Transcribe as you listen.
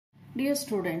Dear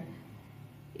student,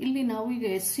 ಇಲ್ಲಿ ನಾವು ಈಗ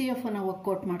SCF ಅನ್ನು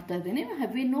ವರ್ಕೌಟ್ ಮಾಡ್ತಾ ಇದ್ದೀನಿ.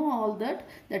 We know all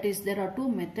that is there are two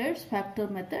methods, factor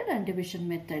method and division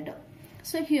method.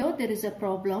 So here there is a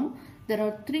problem. There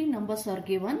are three numbers are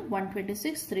given,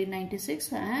 126,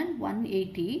 396 and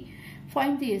 180.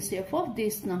 Find the SCF of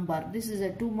this number. This is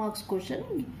a 2 marks question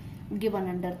given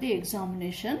under the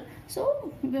examination. So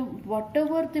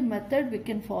whatever the method we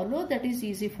can follow, that is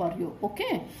easy for you.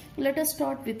 Okay, let us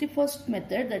start with the first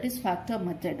method, that is factor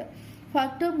method.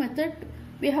 Factor method,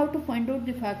 we have to find out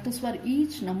the factors for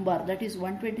each number, that is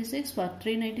 126 for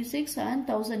 396 and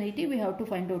 1080. We have to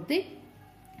find out the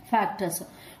factors.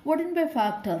 What in by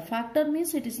factor? Factor means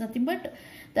it is nothing but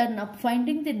then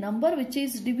finding the number which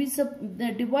is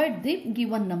divide the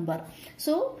given number.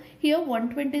 So here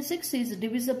 126 is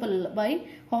divisible by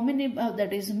how many?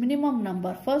 That is minimum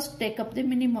number. First take up the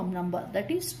minimum number, that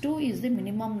is 2 is the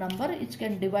minimum number. It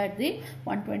can divide the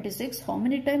 126. How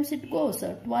many times it goes?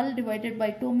 12 divided by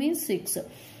 2 means 6.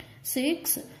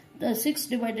 6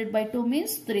 divided by 2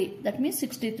 means 3. That means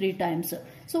 63 times.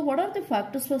 So what are the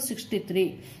factors for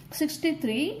 63?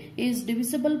 63 is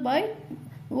divisible by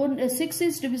 6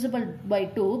 is divisible by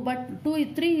 2, but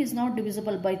 3 is not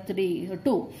divisible by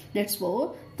 2. That's why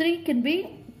 3 can be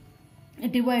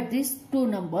divide these two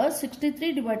numbers.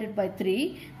 63 divided by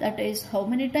 3, that is how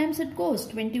many times it goes?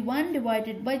 21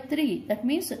 divided by 3. That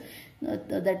means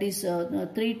that is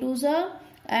 3 2s are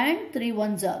and 3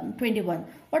 1s are 21.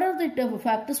 What are the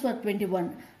factors for 21?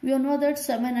 We know that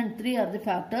 7 and 3 are the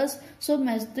factors. So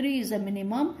as 3 is a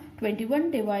minimum,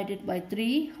 21 divided by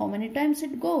 3, how many times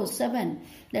it goes? 7.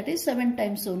 That is 7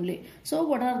 times only. So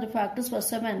what are the factors for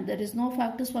 7? There is no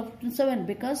factors for 7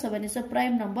 because 7 is a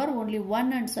prime number, only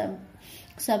 1 and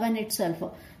 7 itself.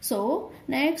 So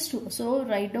next, so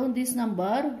write down this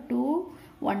number 2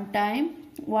 1 time,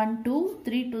 1 2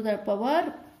 3 to the power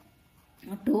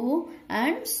 2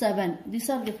 and 7. These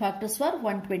are the factors for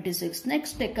 126.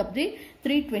 Next take up the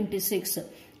 396.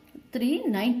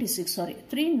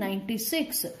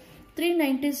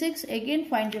 396 again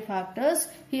find the factors.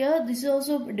 Here this is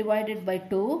also divided by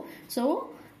 2. So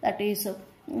that is 3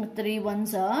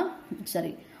 1s are,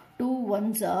 2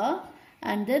 1s are,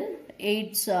 and then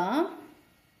 8s are,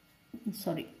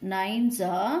 9s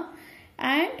are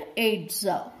and 8s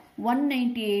are,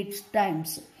 198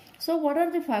 times. So what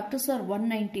are the factors for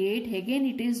 198? Again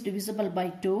it is divisible by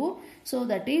 2. So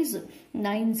that is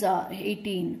 9s are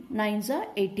 18. 9s are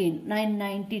 18.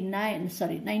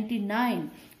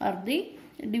 99 are the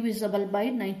divisible by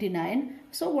 99.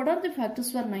 So what are the factors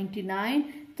for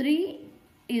 99? 3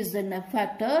 is the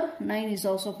factor. 9 is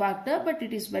also factor, but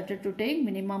it is better to take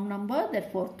minimum number,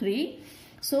 therefore 3.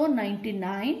 So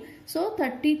 99. So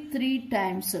 33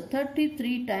 times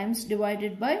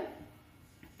divided by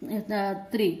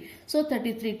 3. So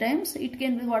 33 times it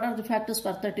can be. What are the factors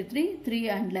for 33? 3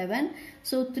 and 11.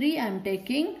 So 3 I am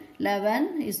taking,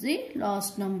 11 is the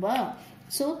last number.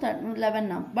 So 11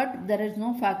 now, but there is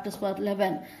no factors for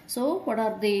 11. So what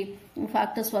are the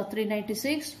factors for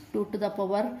 396? 2 to the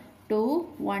power 2,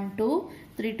 1 2,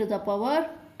 3 to the power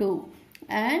 2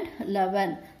 and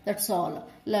 11. That's all,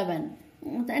 11.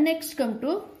 The next come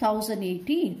to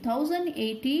 1080.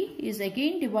 1080 is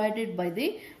again divided by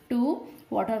the 2.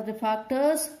 What are the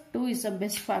factors? 2 is the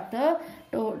best factor.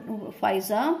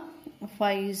 5s are,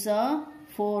 4s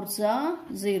are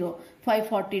 0.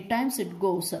 540 times it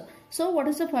goes. So what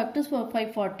is the factors for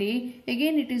 540?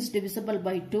 Again it is divisible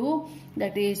by 2.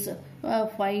 That is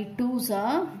 2s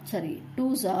are,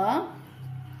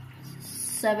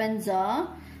 7s are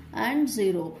and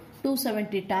 0.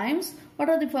 270 times. What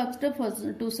are the factors for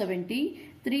 270?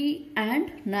 3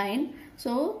 and 9.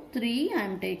 So 3 I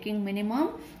am taking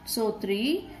minimum. So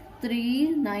 3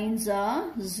 9s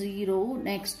are 0.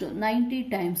 Next 90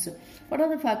 times. What are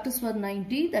the factors for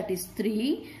 90? That is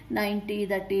 3. 90,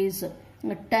 that is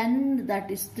 10.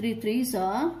 That is 3 3s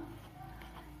are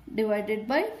divided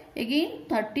by, again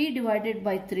 30 divided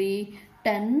by 3,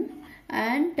 10.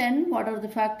 And 10, what are the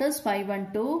factors? 5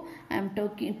 and 2. I am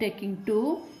taking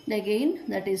 2. Again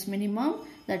that is minimum,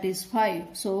 that is 5.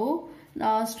 So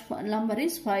last number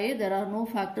is 5. There are no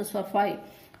factors for 5.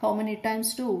 How many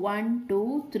times 2? 1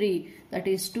 2 3. That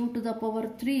is 2 to the power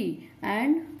 3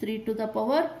 and 3 to the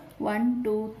power 1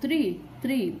 2 3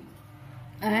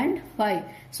 and 5.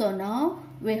 So now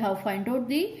we have find out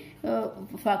the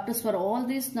factors for all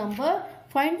these number.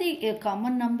 Find the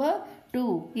common number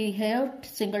 2. He have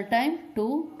single time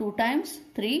 2 times,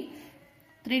 3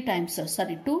 3 times,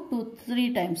 sorry, 2 to 3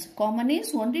 times. Common is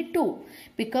only 2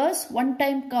 because 1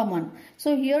 time common. So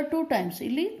here 2 times,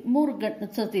 ಇಲ್ಲಿ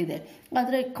 3 ಸತಿ ಇದೆ.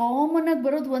 ಆದರೆ common ಆಗಿ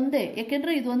ಬರೋದು ಒಂದೇ,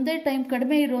 ಯಾಕೆಂದ್ರೆ ಇದು ಒಂದೇ ಟೈಮ್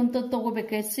ಕಡಿಮೆ ಇರುವಂತದ್ದು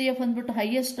ತಗೋಬೇಕು. HCF ಅಂದ್ಬಿಟ್ಟು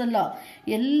ಹೈಯೆಸ್ಟ್ ಅಲ್ಲ,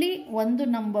 ಎಲ್ಲಿ ಒಂದು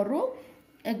ನಂಬರು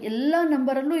ಎಲ್ಲ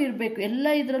ನಂಬರಲ್ಲೂ ಇರಬೇಕು, ಎಲ್ಲ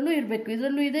ಇದರಲ್ಲೂ ಇರಬೇಕು,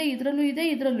 ಇದರಲ್ಲೂ ಇದೆ, ಇದರಲ್ಲೂ ಇದೆ,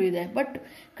 ಇದರಲ್ಲೂ ಇದೆ. ಬಟ್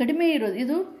ಕಡಿಮೆ ಇರೋದು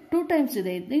ಇದು 2 ಟೈಮ್ಸ್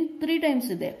ಇದೆ, ಇದು 3 ಟೈಮ್ಸ್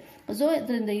ಇದೆ. ಸೊ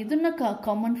ಇದರಿಂದ ಇದನ್ನ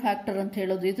ಕಾಮನ್ ಫ್ಯಾಕ್ಟರ್ ಅಂತ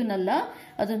ಹೇಳೋದು, ಇದನ್ನಲ್ಲ.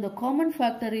 ಅದೊಂದು common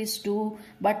factor is 2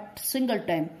 but single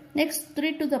time. Next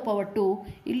 3 to the power 2,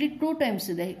 ಇಲ್ಲಿ 2 ಟೈಮ್ಸ್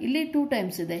ಇದೆ, ಇಲ್ಲಿ 2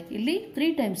 ಟೈಮ್ಸ್ ಇದೆ, ಇಲ್ಲಿ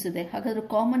 3 ಟೈಮ್ಸ್ ಇದೆ. ಹಾಗಾದ್ರೆ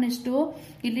ಕಾಮನ್ ಎಷ್ಟು?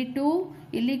 ಇಲ್ಲಿ 2,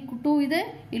 ಇಲ್ಲಿ 2 ಇದೆ,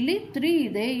 ಇಲ್ಲಿ 3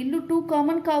 ಇದೆ, ಇಲ್ಲೂ 2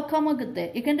 ಕಾಮನ್ ಆಗುತ್ತೆ,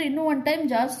 ಯಾಕಂದ್ರೆ ಇನ್ನೂ 1 ಟೈಮ್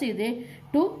ಜಾಸ್ತಿ ಇದೆ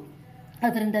 2.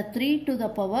 ಅದರಿಂದ 3 to the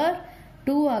power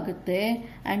 2 ಆಗುತ್ತೆ.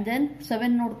 ಆ್ಯಂಡ್ ದೆನ್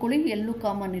 7 ನೋಡ್ಕೊಳ್ಳಿ, ಎಲ್ಲೂ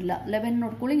ಕಾಮನ್ ಇಲ್ಲ. 11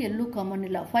 ನೋಡ್ಕೊಳ್ಳಿ, ಎಲ್ಲೂ ಕಾಮನ್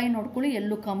ಇಲ್ಲ. 5 ನೋಡ್ಕೊಳ್ಳಿ,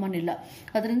 ಎಲ್ಲೂ ಕಾಮನ್ ಇಲ್ಲ.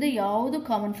 ಅದರಿಂದ ಯಾವುದು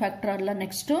ಕಾಮನ್ ಫ್ಯಾಕ್ಟರ್ ಅಲ್ಲ.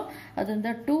 ನೆಕ್ಸ್ಟು ಅದರಿಂದ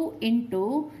 2 into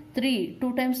 3,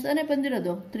 2 ಟೈಮ್ಸ್ ತಾನೇ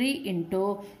ಬಂದಿರೋದು. 3 into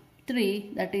 3,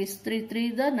 that is 3 3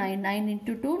 the 9, 9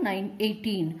 into 2, 9,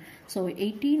 18. So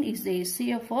 18 is the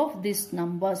HCF of this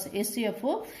numbers. HCF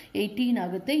 18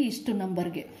 ಆಗುತ್ತೆ ಇಷ್ಟು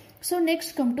ನಂಬರ್ಗೆ. So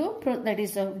next come to that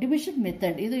is division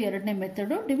method. ಇದು ಎರಡನೇ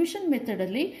ಮೆಥಡ್. ಡಿವಿಷನ್ ಮೆಥಡ್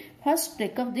ಅಲ್ಲಿ first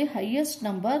take up the highest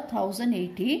number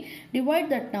 1080, divide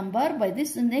that number by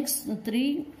this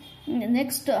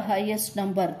next highest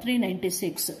number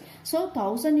 396. So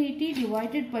 1080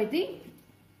 divided by the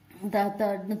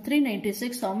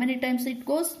 396, how many times it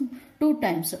goes? 2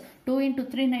 times. 2 into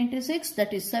 396,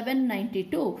 that is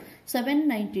 792.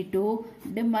 792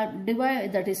 divide,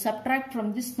 that is subtract from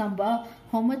this number,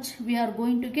 how much we are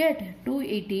going to get?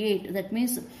 288. That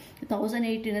means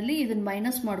 1080 ನಲ್ಲಿ ಇದನ್ನ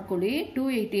minus ಮಾಡ್ಕೊಳ್ಳಿ,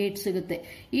 288 ಸಿಗುತ್ತೆ.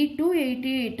 ಈ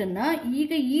 288 ಅನ್ನ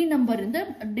ಈಗ ಈ number ಇಂದ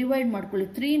divide ಮಾಡ್ಕೊಳ್ಳಿ.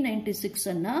 396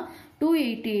 ಅನ್ನ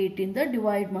 288 ಇಂದ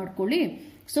ಡಿವೈಡ್ ಮಾಡ್ಕೊಳ್ಳಿ.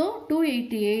 So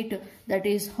 288, that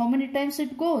is how many times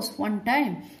it goes? 1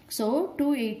 time. So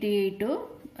 288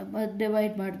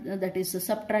 divide that is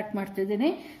subtract ಮಾಡ್ತಿದ್ದೀನಿ.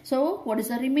 So what is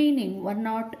the remaining?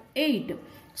 108.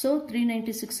 So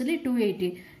 396 ಅಲ್ಲಿ 280.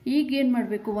 ಈಗ ಏನ್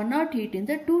ಮಾಡಬೇಕು? 108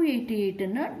 ಇಂದ 288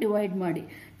 ಅನ್ನ ಡಿವೈಡ್ ಮಾಡಿ.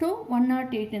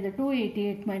 108 ಇಂದ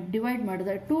 288 ಡಿವೈಡ್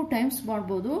ಮಾಡಿದ್ರೆ 2 ಟೈಮ್ಸ್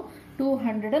ಮಾಡ್ಬೋದು.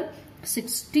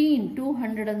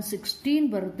 216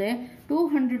 ಬರುತ್ತೆ.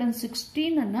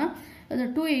 216 ಅನ್ನ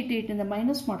 288 ಇಂದ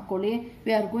ಮೈನಸ್ ಮಾಡ್ಕೊಳ್ಳಿ.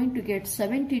 We are going to get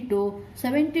 72.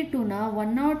 72 ನ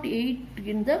 108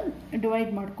 ಇಂದ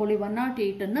ಡಿವೈಡ್ ಮಾಡ್ಕೊಳ್ಳಿ.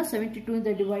 108 ಅನ್ನ 72 ಇಂದ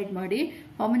ಡಿವೈಡ್ ಮಾಡಿ.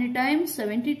 How many times?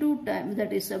 72 times,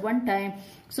 that is 1 time.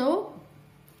 So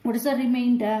what is the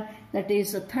remainder? That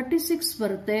is 36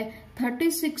 ಬರುತ್ತೆ.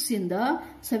 36 ಇಂದ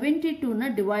 72 ನ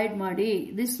ಡಿವೈಡ್ ಮಾಡಿ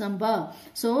this number.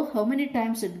 So how many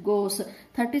times it goes?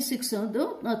 36 ಅದು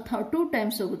 2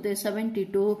 ಟೈಮ್ಸ್ ಹೋಗುತ್ತೆ.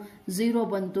 72 0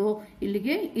 ಬಂತು.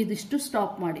 ಇಲ್ಲಿಗೆ ಇದಿಷ್ಟು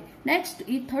ಸ್ಟಾಪ್ ಮಾಡಿ. ನೆಕ್ಸ್ಟ್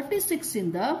ಈ 36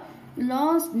 ಇಂದ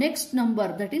last next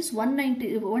number that is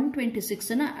 126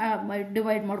 ಅನ್ನ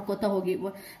ಡಿವೈಡ್ ಮಾಡ್ಕೋತಾ ಹೋಗಿ.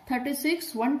 36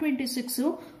 126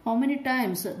 how many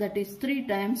times? That is 3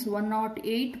 times.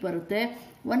 108 ಬರುತ್ತೆ.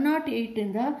 108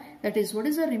 ಇಂದ that is what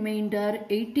is the reminder?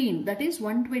 18. That is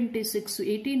 126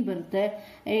 18 ಬರುತ್ತೆ.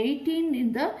 18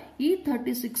 ಇಂದ ಈ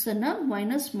 36 ಅನ್ನ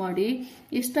ಮೈನಸ್ ಮಾಡಿ.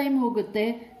 ಎಷ್ಟು ಟೈಮ್ ಹೋಗುತ್ತೆ?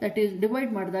 ದಟ್ ಈಸ್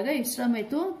ಡಿವೈಡ್ ಮಾಡಿದಾಗ ಎಷ್ಟು ಟೈಮ್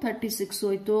ಆಯ್ತು? 36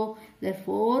 ಹೋಯ್ತು.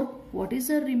 Therefore, what is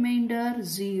the remainder?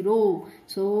 0.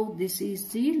 So this is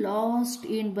the last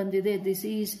ಏನ್ ಬಂದಿದೆ. This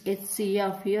is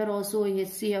HCF. Here also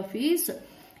HCF is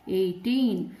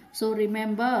 18. So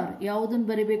remember, ಯಾವುದನ್ನು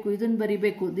ಬರಿಬೇಕು? ಇದನ್ನು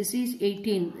ಬರಿಬೇಕು. This is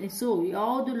 18. So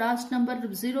ಯಾವುದು ಲಾಸ್ಟ್ ನಂಬರ್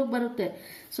 0 ಬರುತ್ತೆ.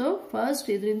 ಸೊ ಫಸ್ಟ್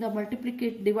ಇದರಿಂದ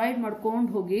ಮಲ್ಟಿಪ್ಲಿಕೇಟ್ ಡಿವೈಡ್ ಮಾಡ್ಕೊಂಡು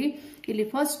ಹೋಗಿ. ಇಲ್ಲಿ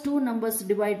ಫಸ್ಟ್ 2 ನಂಬರ್ಸ್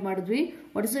ಡಿವೈಡ್ ಮಾಡಿದ್ವಿ.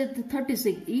 What is it?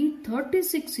 36. ಈ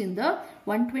 36 ಇಂದ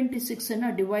 126 ಅನ್ನ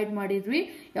ಡಿವೈಡ್ ಮಾಡಿದ್ವಿ.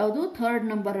 ಯಾವುದು? ಥರ್ಡ್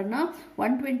ನಂಬರ್ ಅನ್ನ.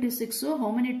 126 ಹೌ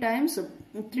ಮೆನಿ ಟೈಮ್ಸ್?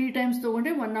 3 ಟೈಮ್ಸ್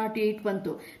ತಗೊಂಡ್ರೆ 108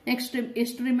 ಬಂತು. ನೆಕ್ಸ್ಟ್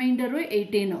ಎಷ್ಟು ರಿಮೈಂಡರ್?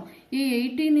 18. ಈ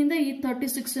 18 ಇಂದ ಈ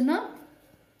 36 ಅನ್ನ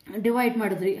ಡಿವೈಡ್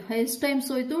ಮಾಡಿದ್ರಿ. ಎಷ್ಟು ಟೈಮ್ಸ್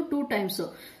ಹೋಯ್ತು? 2 ಟೈಮ್ಸ್.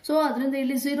 ಸೊ ಅದರಿಂದ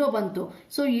ಇಲ್ಲಿ 0 ಬಂತು.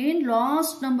 ಸೊ ಏನ್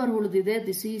ಲಾಸ್ಟ್ ನಂಬರ್ ಉಳಿದಿದೆ?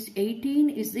 This is 18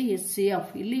 is the HCF.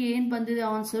 ಇಲ್ಲಿ ಏನ್ ಬಂದಿದೆ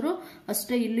ಆನ್ಸರು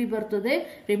ಅಷ್ಟೇ ಇಲ್ಲಿ ಬರ್ತದೆ.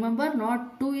 Remember, not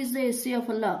 2 is the HCF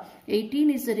ಅಲ್ಲ, 18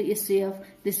 is the HCF.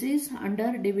 This is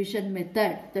under division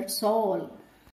method. That's all.